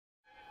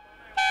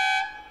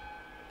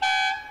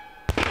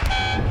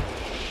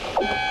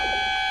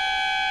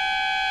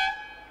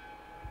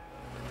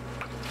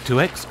To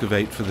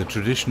excavate for the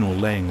traditional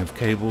laying of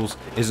cables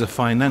is a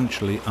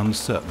financially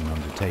uncertain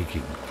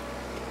undertaking.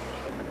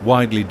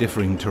 Widely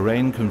differing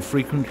terrain can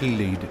frequently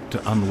lead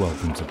to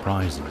unwelcome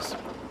surprises.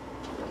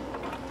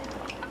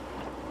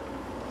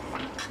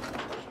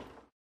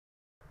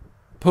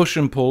 Push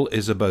and pull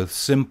is a both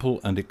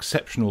simple and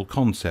exceptional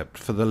concept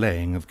for the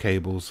laying of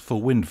cables for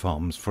wind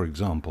farms, for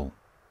example.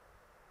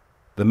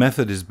 The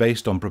method is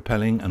based on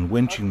propelling and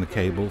winching the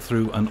cable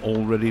through an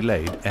already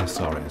laid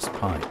SRS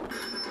pipe.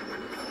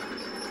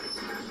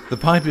 The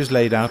pipe is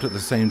laid out at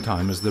the same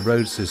time as the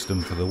road system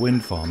for the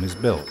wind farm is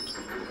built.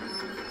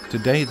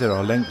 Today there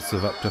are lengths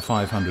of up to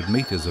 500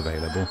 meters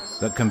available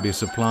that can be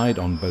supplied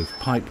on both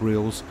pipe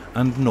reels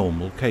and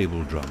normal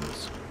cable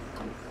drums.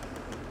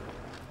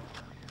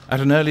 At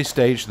an early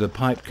stage, the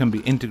pipe can be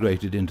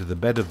integrated into the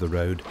bed of the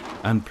road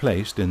and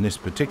placed, in this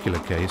particular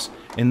case,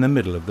 in the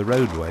middle of the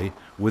roadway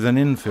with an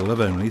infill of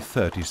only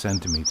 30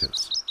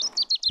 centimeters.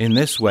 In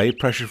this way,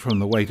 pressure from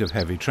the weight of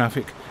heavy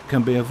traffic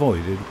can be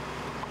avoided.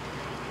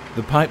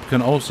 The pipe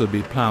can also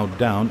be ploughed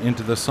down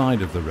into the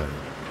side of the road.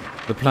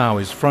 The plough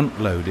is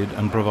front-loaded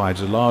and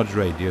provides a large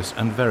radius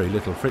and very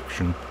little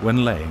friction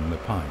when laying the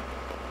pipe.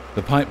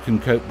 The pipe can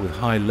cope with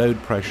high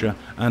load pressure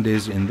and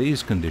is, in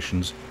these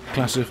conditions,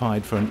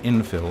 classified for an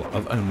infill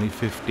of only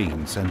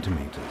 15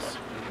 centimeters.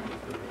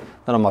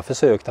 När de har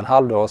försökt en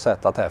halvdag och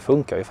sett att det här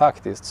funkar ju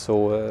faktiskt,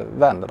 så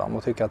vänder de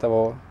och tycker att det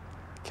var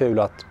kul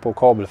att på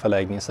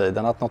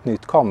kabelförläggningssidan att något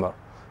nytt kommer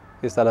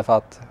istället för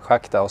att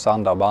schakta och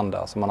sanda och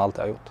banda som man alltid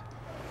har gjort.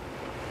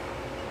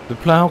 The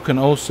plough can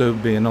also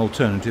be an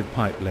alternative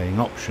pipe laying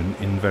option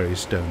in very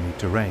stony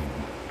terrain.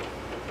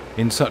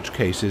 In such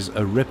cases,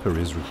 a ripper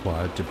is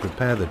required to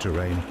prepare the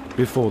terrain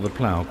before the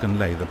plough can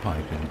lay the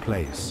pipe in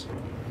place.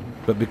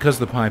 But because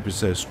the pipe is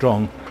so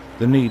strong,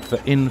 the need for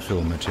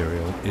infill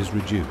material is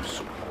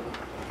reduced.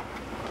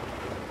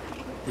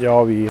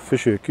 Ja, vi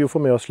försöker ju få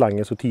med oss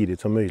slangen så tidigt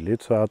som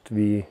möjligt så att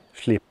vi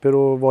slipper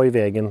att vara i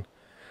vägen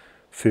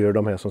för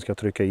de här som ska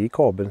trycka i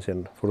kabeln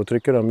sen. För då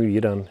trycker de ju i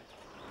den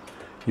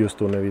just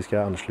då när vi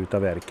ska ansluta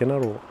verkarna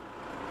då.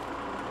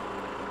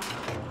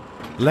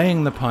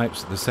 Laying the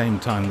pipes at the same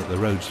time that the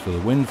roads for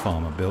the wind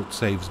farm are built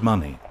saves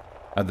money.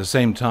 At the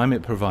same time,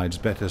 it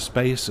provides better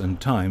space and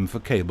time for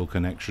cable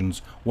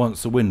connections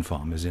once the wind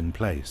farm is in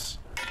place.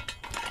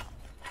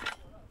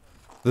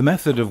 The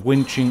method of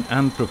winching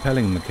and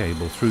propelling the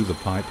cable through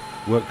the pipe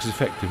works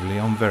effectively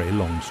on very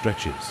long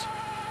stretches.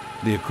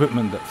 The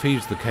equipment that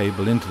feeds the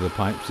cable into the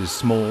pipes is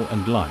small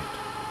and light,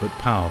 but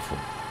powerful.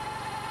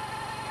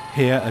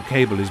 Here, a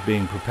cable is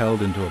being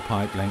propelled into a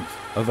pipe length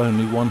of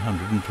only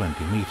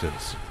 120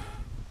 meters.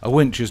 A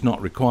winch is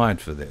not required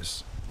for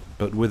this,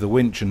 but with a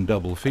winch and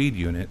double feed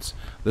units,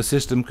 the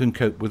system can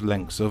cope with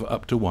lengths of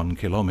up to 1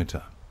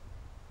 kilometer.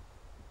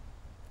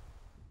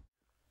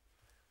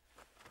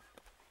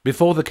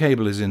 Before the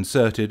cable is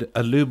inserted,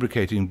 a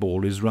lubricating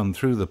ball is run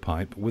through the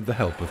pipe with the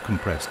help of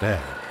compressed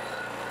air.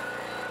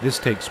 This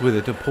takes with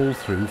it a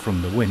pull-through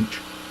from the winch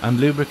and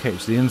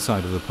lubricates the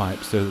inside of the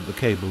pipe so that the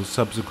cable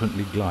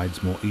subsequently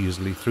glides more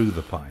easily through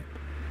the pipe.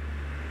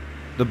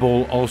 The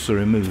ball also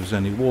removes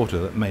any water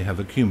that may have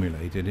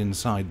accumulated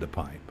inside the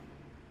pipe.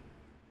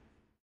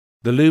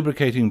 The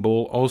lubricating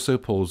ball also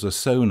pulls a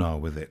sonar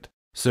with it,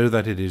 so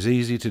that it is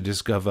easy to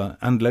discover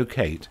and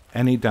locate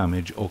any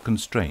damage or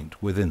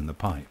constraint within the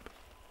pipe.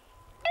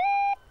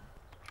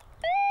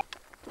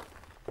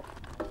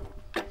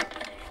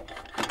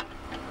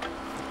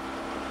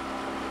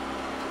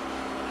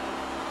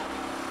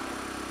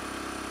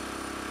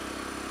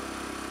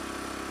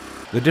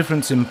 The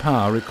difference in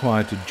power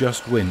required to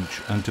just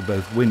winch and to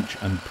both winch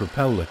and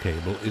propel the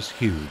cable is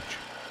huge.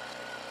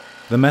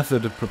 The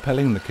method of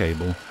propelling the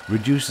cable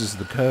reduces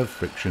the curve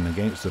friction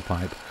against the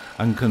pipe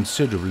and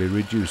considerably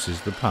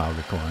reduces the power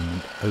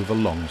requirement over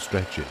long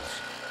stretches.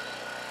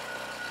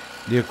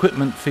 The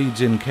equipment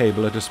feeds in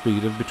cable at a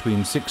speed of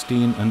between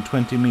 16 and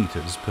 20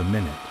 meters per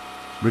minute,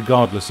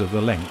 regardless of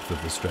the length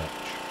of the stretch.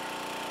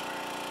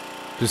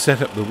 To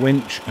set up the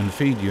winch and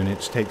feed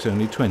units takes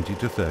only 20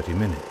 to 30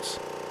 minutes.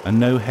 And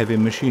no heavy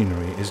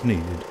machinery is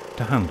needed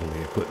to handle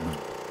the equipment.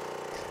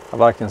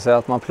 Varken säga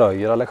att man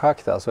plöjer eller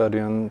schaktar så är det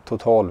ju en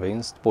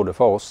totalvinst både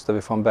för oss där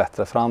vi får en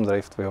bättre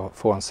framdrift, vi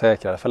får en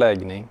säkrare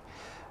förläggning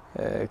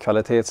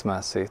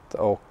kvalitetsmässigt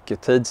och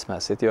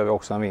tidsmässigt gör vi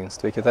också en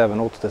vinst, vilket även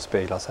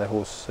återspeglar sig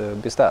hos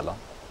beställaren.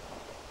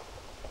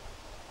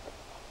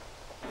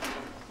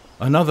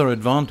 Another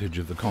advantage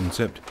of the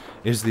concept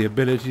is the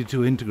ability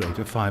to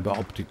integrate a fiber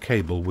optic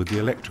cable with the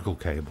electrical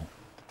cable.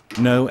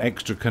 No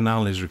extra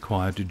canal is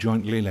required to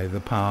jointly lay the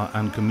power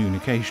and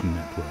communication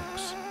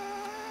networks.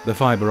 The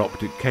fiber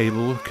optic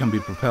cable can be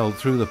propelled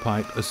through the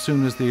pipe as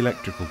soon as the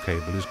electrical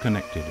cable is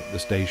connected at the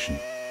station.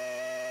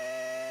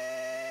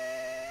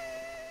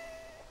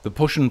 The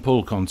push and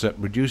pull concept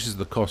reduces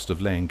the cost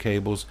of laying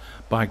cables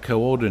by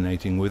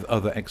coordinating with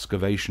other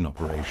excavation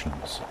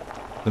operations.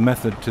 The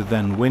method to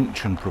then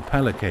winch and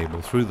propel a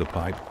cable through the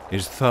pipe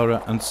is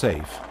thorough and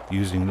safe,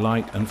 using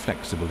light and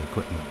flexible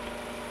equipment.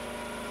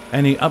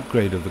 Any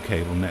upgrade of the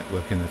cable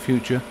network in the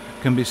future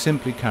can be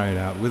simply carried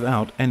out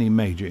without any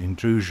major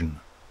intrusion.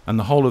 and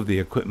the whole of the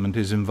equipment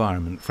is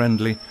environment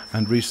friendly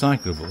and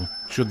recyclable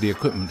should the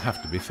equipment have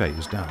to be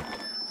phased out.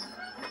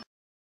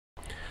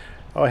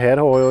 Ja, här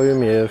har jag ju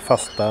mer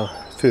fasta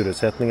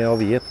förutsättningar. Jag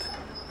vet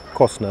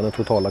kostnaden,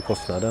 totala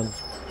kostnaden.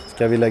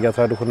 Ska vi lägga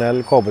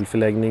traditionell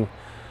kabelförläggning,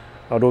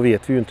 ja då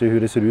vet vi ju inte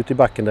hur det ser ut i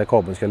backen där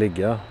kabeln ska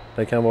ligga.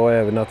 Det kan vara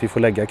även att vi får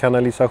lägga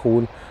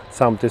kanalisation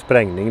samt till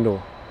sprängning då.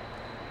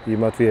 I och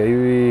med att vi är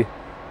ju i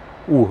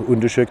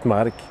oundersökt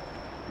mark.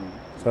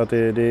 Så att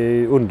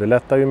det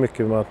underlättar ju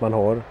mycket med att man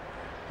har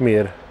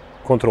mer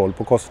kontroll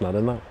på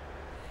kostnaderna.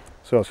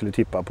 Så jag skulle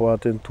tippa på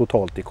att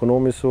totalt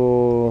ekonomiskt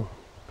så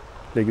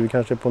ligger vi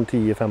kanske på en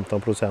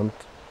 10-15%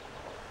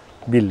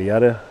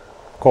 billigare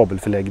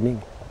kabelförläggning.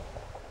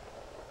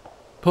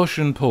 Push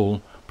and pull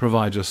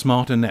provides a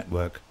smarter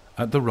network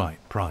at the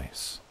right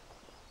price.